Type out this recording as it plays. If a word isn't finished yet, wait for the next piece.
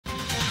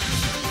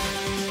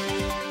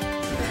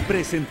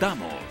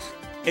Presentamos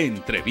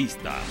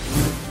Entrevista.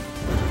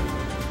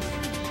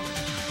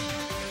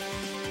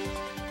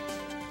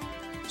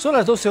 Son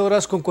las 12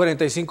 horas con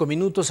 45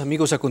 minutos.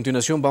 Amigos, a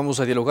continuación vamos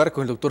a dialogar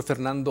con el doctor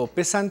Fernando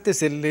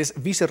Pesántez. Él es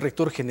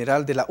vicerrector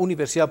general de la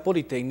Universidad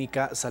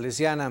Politécnica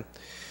Salesiana.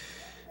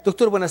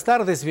 Doctor, buenas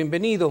tardes,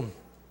 bienvenido.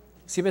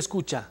 ¿Sí me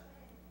escucha?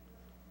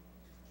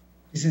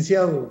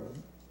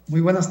 Licenciado, muy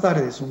buenas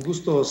tardes. Un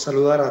gusto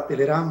saludar a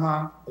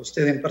Telerama, a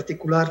usted en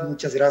particular.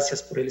 Muchas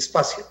gracias por el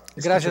espacio.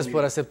 Gracias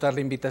por aceptar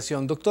la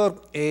invitación.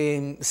 Doctor,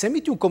 se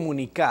emite un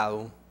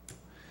comunicado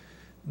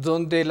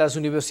donde las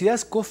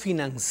universidades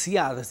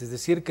cofinanciadas, es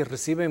decir, que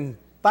reciben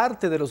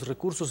parte de los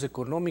recursos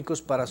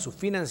económicos para su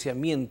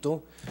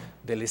financiamiento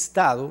del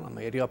Estado, la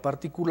mayoría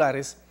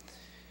particulares,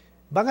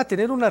 van a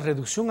tener una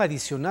reducción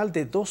adicional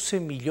de 12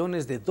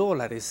 millones de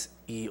dólares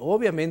y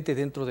obviamente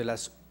dentro de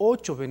las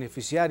 8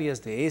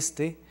 beneficiarias de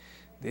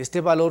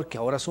este valor que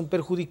ahora son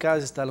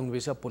perjudicadas está la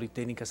Universidad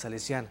Politécnica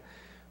Salesiana.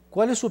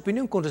 ¿Cuál es su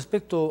opinión con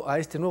respecto a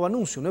este nuevo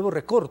anuncio, nuevo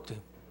recorte?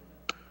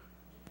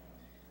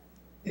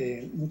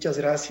 Muchas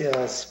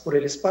gracias por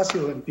el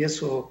espacio.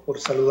 Empiezo por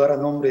saludar a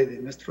nombre de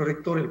nuestro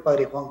rector, el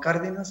padre Juan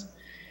Cárdenas,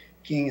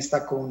 quien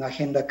está con una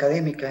agenda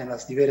académica en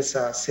las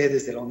diversas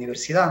sedes de la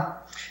universidad.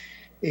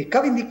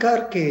 Cabe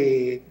indicar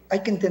que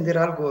hay que entender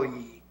algo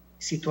y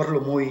situarlo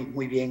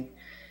muy bien.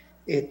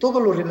 Todo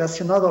lo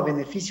relacionado a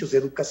beneficios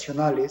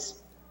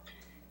educacionales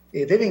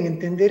deben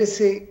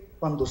entenderse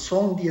cuando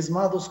son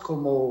diezmados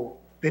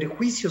como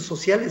perjuicios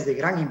sociales de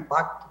gran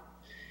impacto.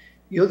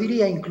 Yo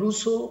diría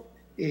incluso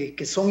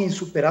que son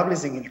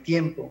insuperables en el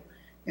tiempo,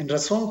 en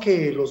razón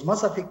que los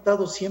más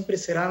afectados siempre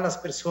serán las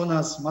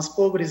personas más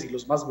pobres y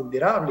los más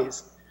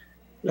vulnerables.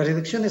 Las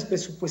reducciones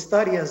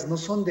presupuestarias no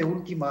son de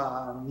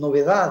última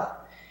novedad.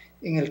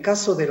 En el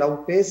caso de la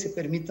UPS,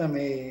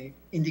 permítame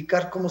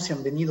indicar cómo se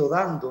han venido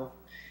dando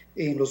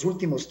en los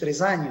últimos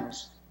 3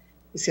 años.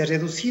 Se ha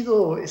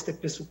reducido este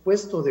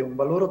presupuesto de un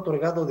valor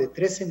otorgado de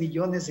 13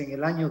 millones en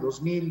el año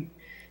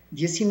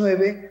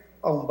 2019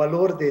 a un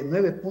valor de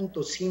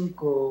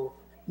 9.5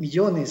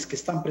 millones que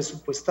están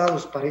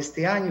presupuestados para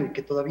este año y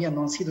que todavía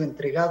no han sido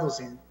entregados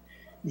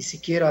ni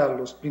siquiera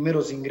los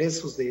primeros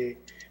ingresos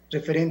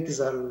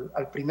referentes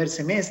al primer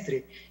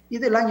semestre. Y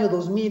del año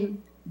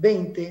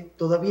 2020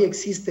 todavía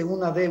existe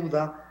una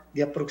deuda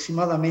de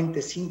aproximadamente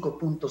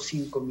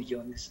 5.5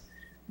 millones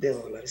de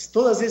dólares.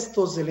 Todos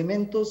estos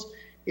elementos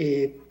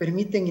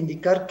permiten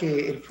indicar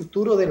que el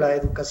futuro de la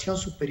educación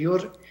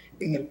superior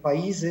en el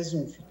país es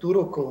un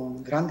futuro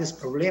con grandes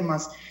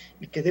problemas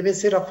y que debe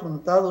ser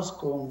afrontados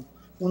con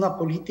una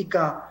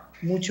política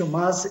mucho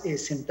más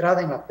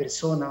centrada en la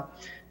persona.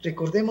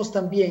 Recordemos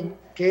también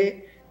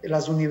que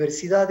las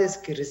universidades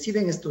que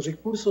reciben estos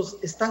recursos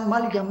están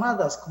mal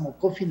llamadas como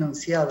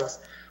cofinanciadas,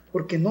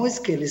 porque no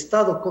es que el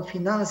Estado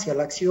cofinancia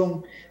la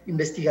acción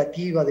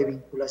investigativa de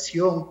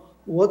vinculación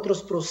u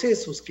otros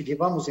procesos que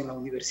llevamos en la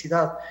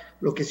universidad.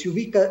 Lo que se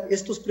ubica,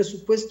 estos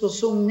presupuestos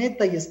son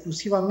neta y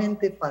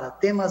exclusivamente para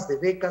temas de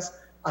becas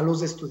a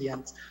los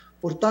estudiantes.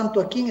 Por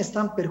tanto, a quien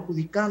están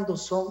perjudicando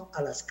son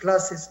a las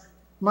clases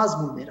más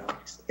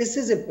vulnerables. Ese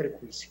es el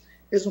perjuicio.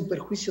 Es un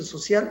perjuicio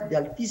social de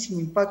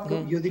altísimo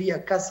impacto, yo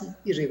diría casi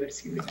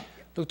irreversible.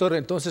 Doctor,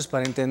 entonces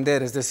para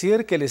entender, es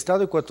decir, que el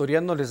Estado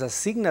ecuatoriano les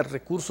asigna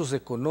recursos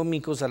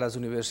económicos a las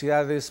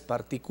universidades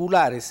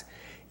particulares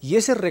y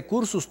ese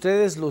recurso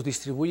ustedes los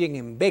distribuyen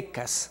en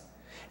becas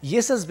y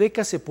esas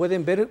becas se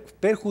pueden ver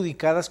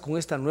perjudicadas con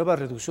esta nueva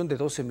reducción de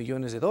 12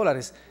 millones de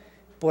dólares.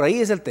 Por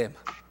ahí es el tema.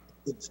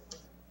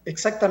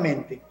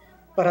 Exactamente.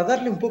 Para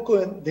darle un poco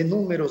de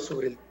números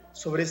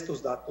sobre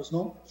estos datos,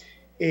 ¿no?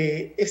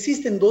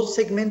 Existen 2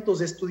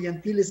 segmentos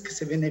estudiantiles que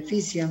se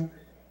benefician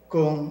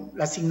con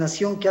la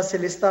asignación que hace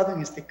el Estado,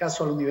 en este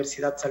caso a la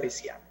Universidad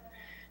Salesiana.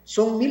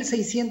 Son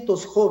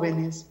 1.600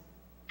 jóvenes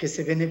que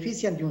se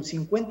benefician de un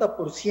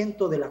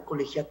 50% de la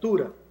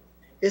colegiatura.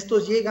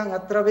 Estos llegan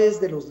a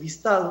través de los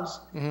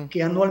listados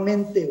que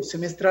anualmente o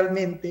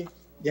semestralmente,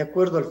 de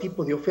acuerdo al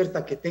tipo de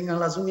oferta que tengan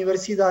las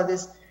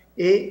universidades,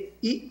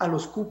 y a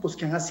los cupos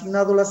que han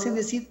asignado la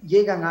CENESID,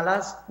 llegan a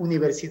las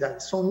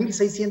universidades. Son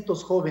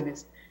 1.600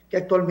 jóvenes que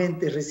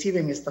actualmente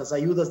reciben estas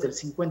ayudas del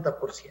 50%.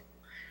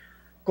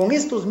 Con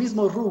estos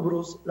mismos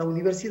rubros, la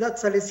Universidad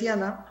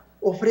Salesiana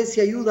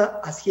ofrece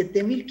ayuda a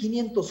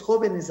 7.500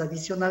 jóvenes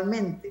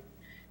adicionalmente.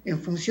 ¿En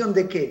función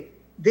de qué?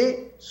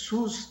 De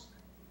su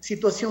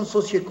situación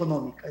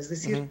socioeconómica, es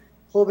decir,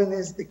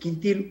 jóvenes de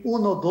quintil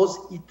 1, 2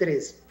 y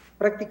 3.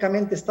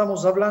 Prácticamente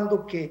estamos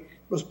hablando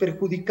que los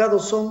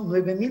perjudicados son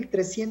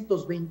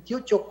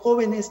 9.328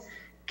 jóvenes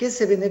que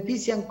se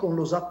benefician con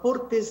los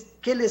aportes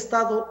que el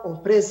Estado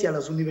ofrece a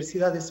las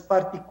universidades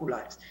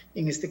particulares,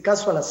 en este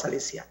caso a la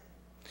Salesiana.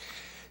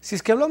 Si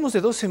es que hablamos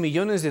de 12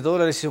 millones de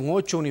dólares en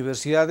 8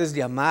 universidades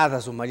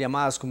llamadas o mal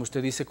llamadas, como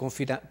usted dice,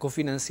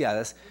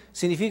 cofinanciadas,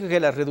 significa que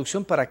la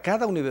reducción para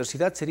cada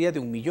universidad sería de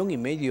 $1,5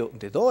 millones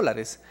de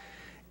dólares.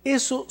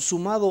 Eso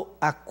sumado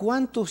a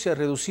cuánto se ha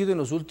reducido en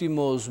los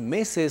últimos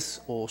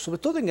meses o sobre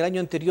todo en el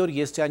año anterior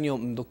y este año,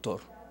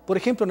 doctor. Por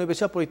ejemplo, en la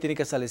Universidad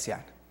Politécnica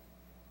Salesiana.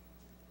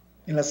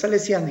 En la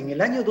Salesiana, en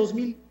el año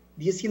 2020,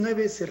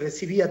 2019 se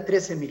recibía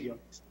 13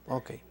 millones.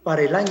 Okay.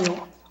 Para el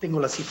año, tengo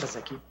las cifras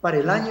aquí, para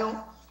el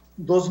año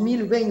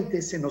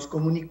 2020 se nos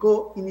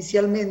comunicó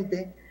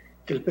inicialmente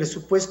que el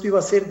presupuesto iba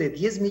a ser de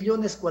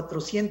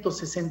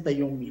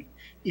 10.461.000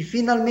 y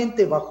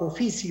finalmente bajo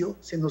oficio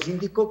se nos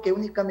indicó que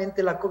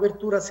únicamente la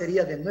cobertura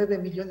sería de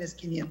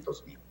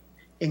 9.500.000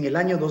 en el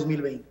año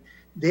 2020.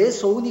 De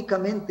eso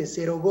únicamente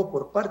se erogó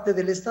por parte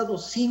del Estado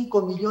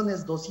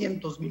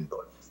 5.200.000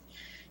 dólares.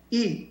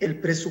 Y el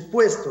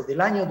presupuesto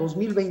del año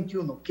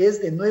 2021, que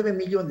es de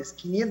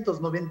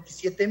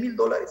 9.597.000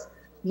 dólares,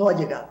 no ha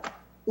llegado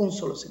un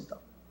solo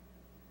centavo.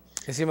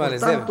 Por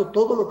tanto,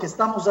 todo lo que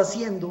estamos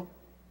haciendo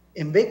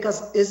en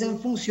becas es en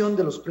función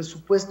de los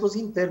presupuestos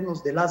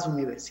internos de las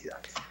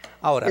universidades.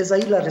 Ahora, es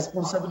ahí la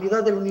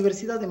responsabilidad de la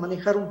universidad de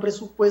manejar un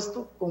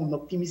presupuesto con una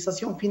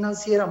optimización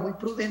financiera muy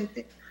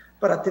prudente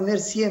para tener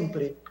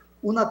siempre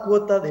una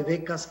cuota de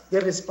becas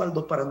de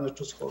respaldo para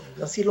nuestros jóvenes.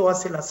 Así lo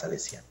hace la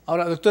Salesiana.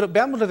 Ahora, doctor,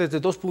 veámoslo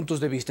desde dos puntos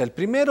de vista. El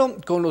primero,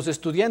 con los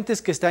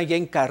estudiantes que están ya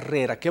en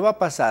carrera, ¿qué va a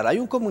pasar? Hay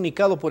un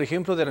comunicado, por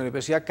ejemplo, de la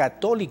Universidad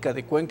Católica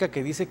de Cuenca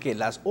que dice que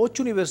las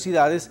 8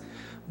 universidades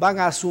van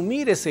a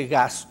asumir ese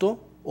gasto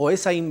o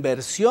esa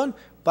inversión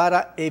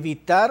para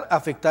evitar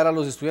afectar a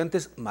los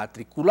estudiantes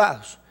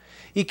matriculados.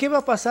 ¿Y qué va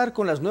a pasar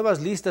con las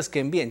nuevas listas que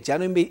envíen? Ya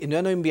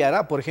no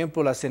enviará, por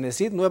ejemplo, la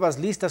CENESID nuevas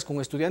listas con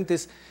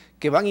estudiantes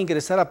que van a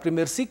ingresar a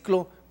primer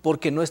ciclo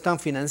porque no están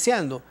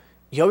financiando.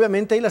 Y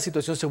obviamente ahí la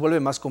situación se vuelve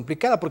más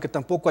complicada porque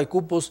tampoco hay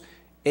cupos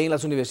en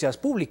las universidades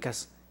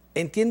públicas.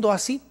 ¿Entiendo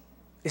así?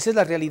 ¿Esa es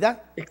la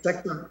realidad?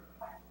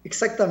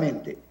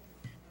 Exactamente.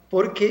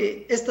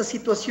 Porque esta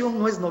situación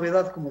no es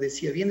novedad, como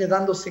decía, viene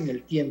dándose en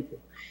el tiempo.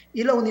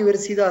 Y la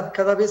universidad,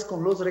 cada vez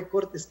con los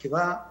recortes que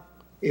va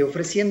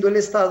ofreciendo el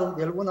Estado,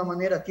 de alguna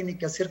manera tiene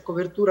que hacer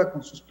cobertura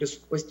con sus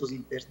presupuestos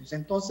internos.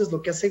 Entonces,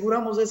 lo que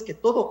aseguramos es que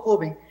todo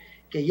joven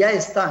que ya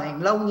está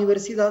en la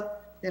universidad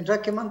tendrá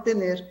que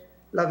mantener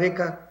la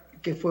beca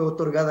que fue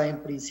otorgada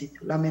en principio.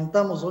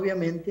 Lamentamos,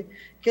 obviamente,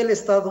 que el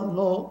Estado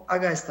no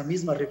haga esta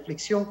misma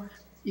reflexión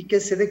y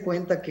que se dé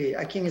cuenta que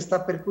a quien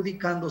está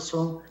perjudicando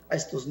son a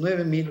estos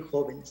 9.000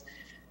 jóvenes.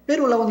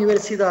 Pero la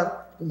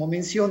universidad, como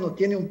menciono,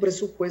 tiene un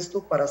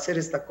presupuesto para hacer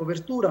esta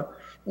cobertura,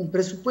 un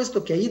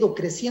presupuesto que ha ido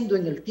creciendo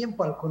en el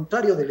tiempo, al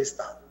contrario del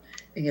Estado.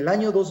 En el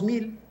año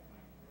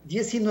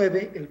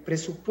 2019, el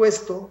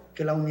presupuesto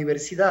que la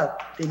universidad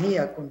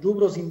tenía con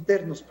rubros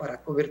internos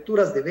para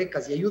coberturas de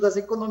becas y ayudas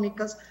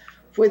económicas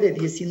fue de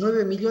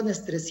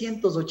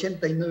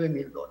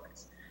 19.389.000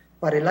 dólares.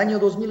 Para el año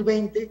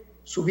 2020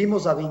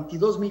 subimos a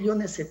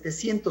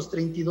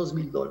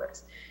 22.732.000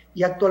 dólares.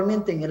 Y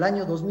actualmente en el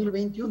año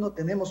 2021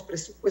 tenemos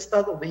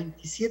presupuestado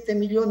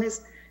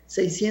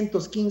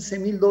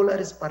 27.615.000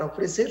 dólares para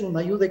ofrecer una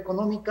ayuda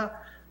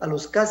económica a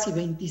los casi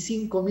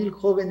 25.000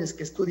 jóvenes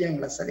que estudian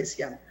en la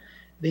Salesiana,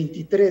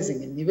 23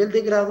 en el nivel de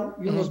grado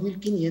y unos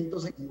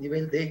 1.500 en el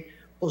nivel de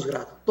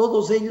posgrado.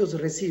 Todos ellos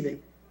reciben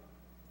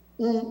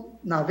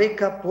una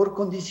beca por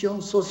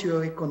condición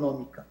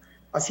socioeconómica.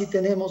 Así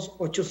tenemos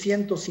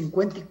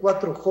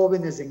 854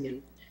 jóvenes en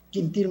el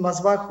quintil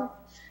más bajo,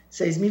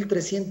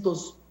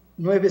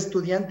 6.309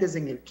 estudiantes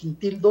en el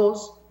quintil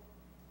 2,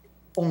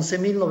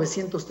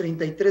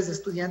 11.933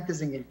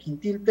 estudiantes en el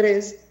quintil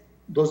 3,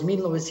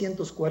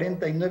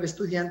 2.949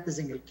 estudiantes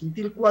en el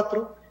quintil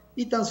 4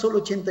 y tan solo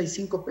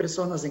 85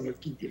 personas en el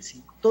quintil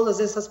 5. Todas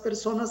esas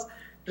personas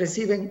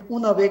reciben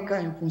una beca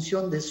en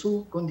función de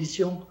su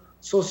condición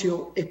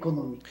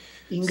socioeconómica.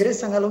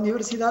 Ingresan a la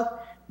universidad,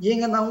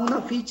 llegan a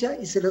una ficha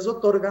y se les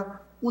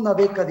otorga una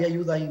beca de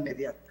ayuda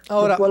inmediata,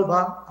 lo cual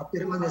va a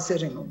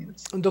permanecer en la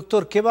universidad.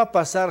 Doctor, ¿qué va a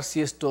pasar si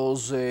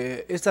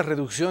estas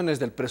reducciones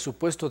del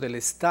presupuesto del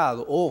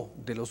Estado o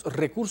de los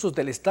recursos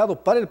del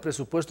Estado para el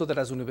presupuesto de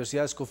las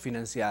universidades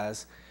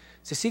cofinanciadas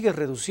se sigue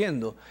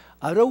reduciendo?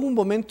 ¿Habrá algún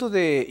momento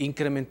de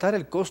incrementar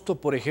el costo,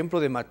 por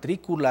ejemplo, de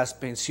matrículas,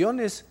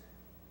 pensiones?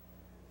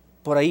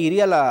 ¿Por ahí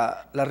iría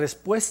la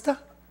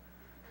respuesta?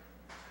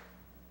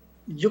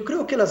 Yo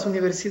creo que las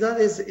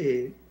universidades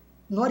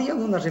no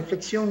harían una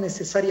reflexión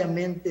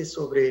necesariamente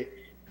sobre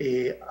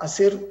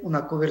hacer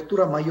una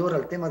cobertura mayor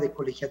al tema de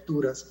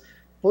colegiaturas,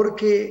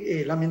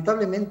 porque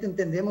lamentablemente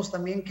entendemos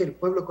también que el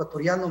pueblo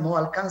ecuatoriano no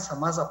alcanza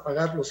más a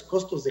pagar los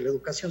costos de la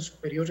educación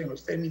superior en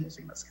los términos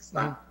en los que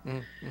están.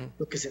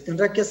 Lo que se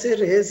tendrá que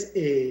hacer es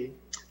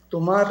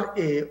tomar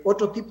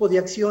otro tipo de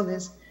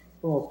acciones,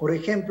 como por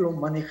ejemplo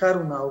manejar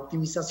una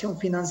optimización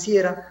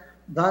financiera,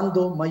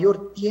 dando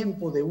mayor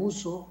tiempo de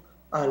uso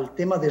al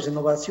tema de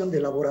renovación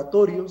de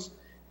laboratorios,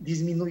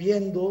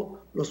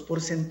 disminuyendo los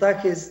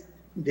porcentajes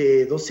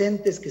de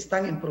docentes que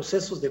están en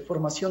procesos de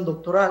formación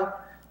doctoral.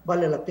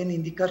 Vale la pena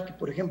indicar que,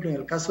 por ejemplo, en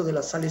el caso de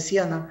la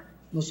Salesiana,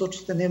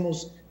 nosotros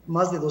tenemos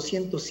más de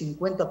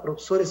 250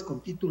 profesores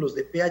con títulos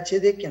de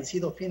PhD que han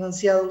sido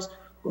financiados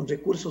con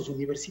recursos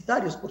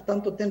universitarios. Por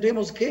tanto,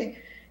 tendremos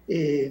que,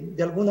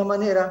 de alguna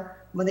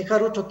manera,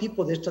 manejar otro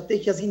tipo de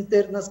estrategias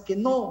internas que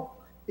no,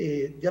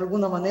 de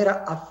alguna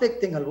manera,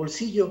 afecten al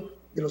bolsillo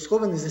de los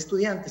jóvenes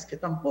estudiantes, que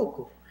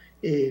tampoco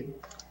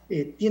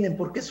tienen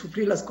por qué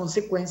sufrir las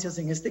consecuencias,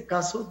 en este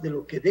caso, de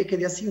lo que deje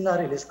de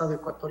asignar el Estado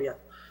ecuatoriano.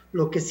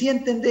 Lo que sí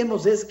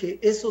entendemos es que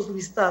esos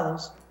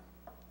listados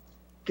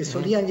que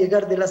solían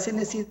llegar de la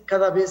CENESID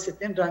cada vez se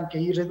tendrán que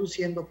ir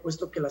reduciendo,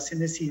 puesto que la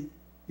CENESID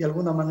de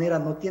alguna manera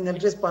no tiene el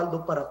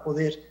respaldo para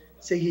poder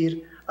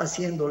seguir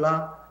haciendo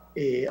la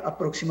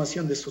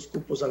aproximación de esos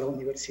cupos a la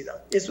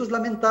universidad. Eso es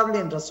lamentable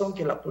en razón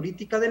que la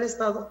política del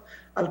Estado,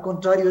 al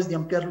contrario, es de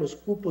ampliar los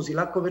cupos y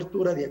la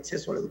cobertura de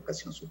acceso a la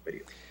educación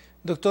superior.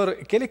 Doctor,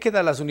 ¿qué le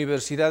queda a las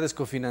universidades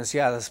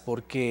cofinanciadas?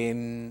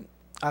 Porque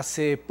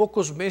hace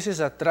pocos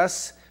meses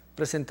atrás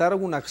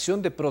presentaron una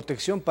acción de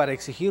protección para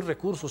exigir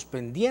recursos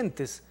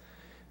pendientes.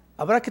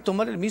 ¿Habrá que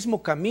tomar el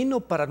mismo camino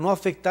para no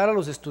afectar a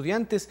los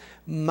estudiantes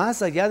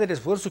más allá del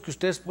esfuerzo que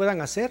ustedes puedan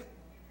hacer?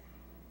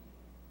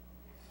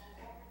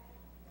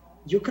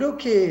 Yo creo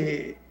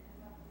que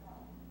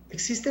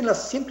existen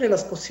siempre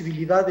las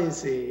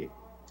posibilidades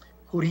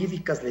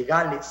jurídicas,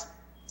 legales.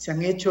 Se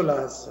han hecho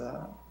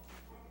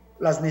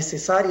las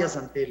necesarias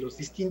ante los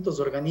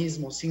distintos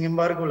organismos. Sin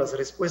embargo, las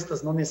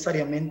respuestas no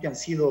necesariamente han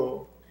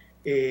sido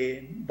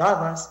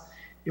dadas.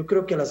 Yo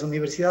creo que a las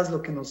universidades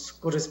lo que nos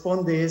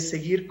corresponde es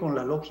seguir con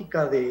la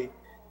lógica de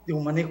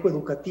un manejo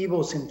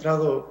educativo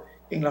centrado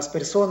en las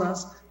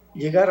personas,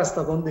 llegar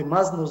hasta donde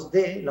más nos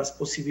dé las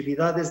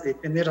posibilidades de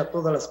tener a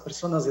todas las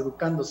personas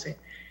educándose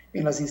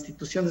en las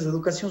instituciones de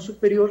educación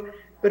superior,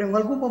 pero en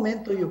algún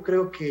momento yo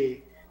creo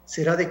que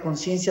será de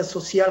conciencia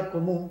social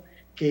común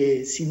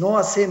que si no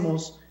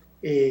hacemos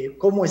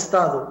como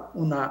Estado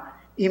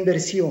una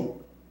inversión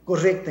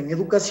correcta en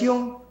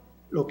educación,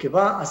 lo que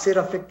va a ser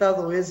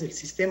afectado es el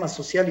sistema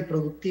social y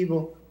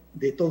productivo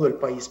de todo el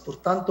país. Por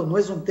tanto, no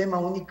es un tema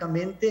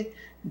únicamente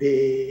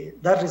de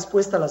dar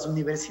respuesta a las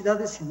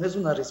universidades, sino es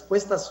una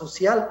respuesta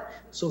social,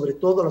 sobre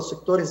todo a los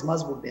sectores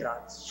más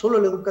vulnerables.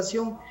 Solo la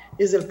educación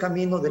es el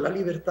camino de la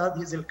libertad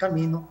y es el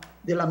camino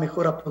de la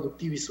mejora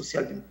productiva y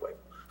social de un pueblo.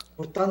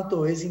 Por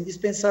tanto, es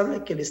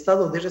indispensable que el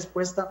Estado dé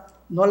respuesta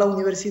no a la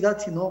universidad,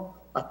 sino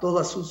a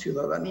toda su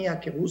ciudadanía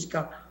que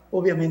busca,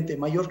 obviamente,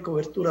 mayor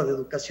cobertura de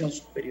educación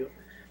superior.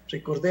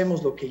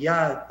 Recordemos lo que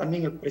ya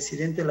también el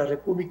presidente de la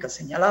República ha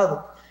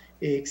señalado.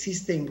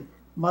 Existen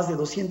más de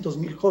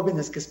 200.000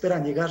 jóvenes que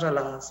esperan llegar a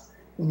las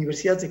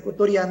universidades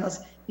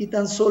ecuatorianas y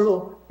tan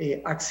solo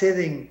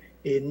acceden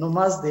no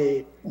más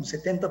de un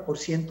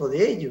 70%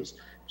 de ellos.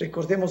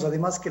 Recordemos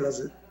además que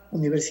las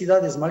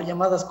universidades mal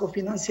llamadas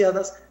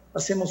cofinanciadas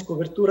hacemos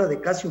cobertura de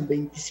casi un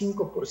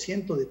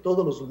 25% de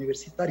todos los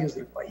universitarios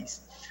del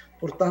país.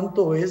 Por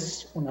tanto,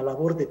 es una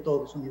labor de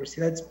todos,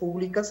 universidades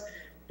públicas,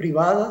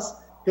 privadas,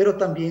 pero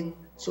también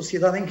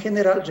sociedad en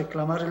general,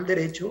 reclamar el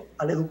derecho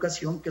a la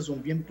educación, que es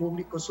un bien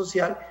público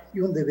social y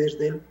un deber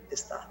del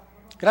Estado.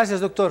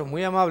 Gracias, doctor.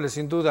 Muy amable,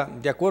 sin duda.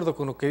 De acuerdo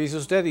con lo que dice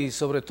usted y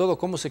sobre todo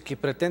cómo se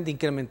pretende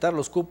incrementar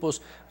los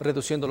cupos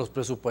reduciendo los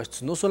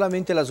presupuestos. No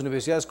solamente a las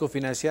universidades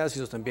cofinanciadas,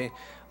 sino también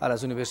a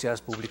las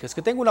universidades públicas.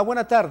 Que tenga una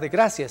buena tarde.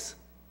 Gracias.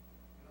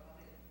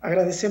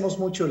 Agradecemos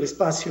mucho el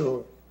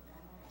espacio,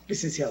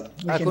 licenciado.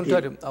 Al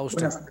contrario, a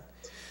usted.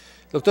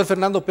 Doctor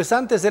Fernando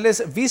Pesántez, él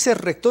es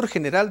vicerrector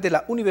general de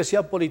la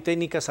Universidad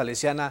Politécnica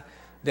Salesiana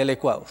del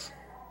Ecuador.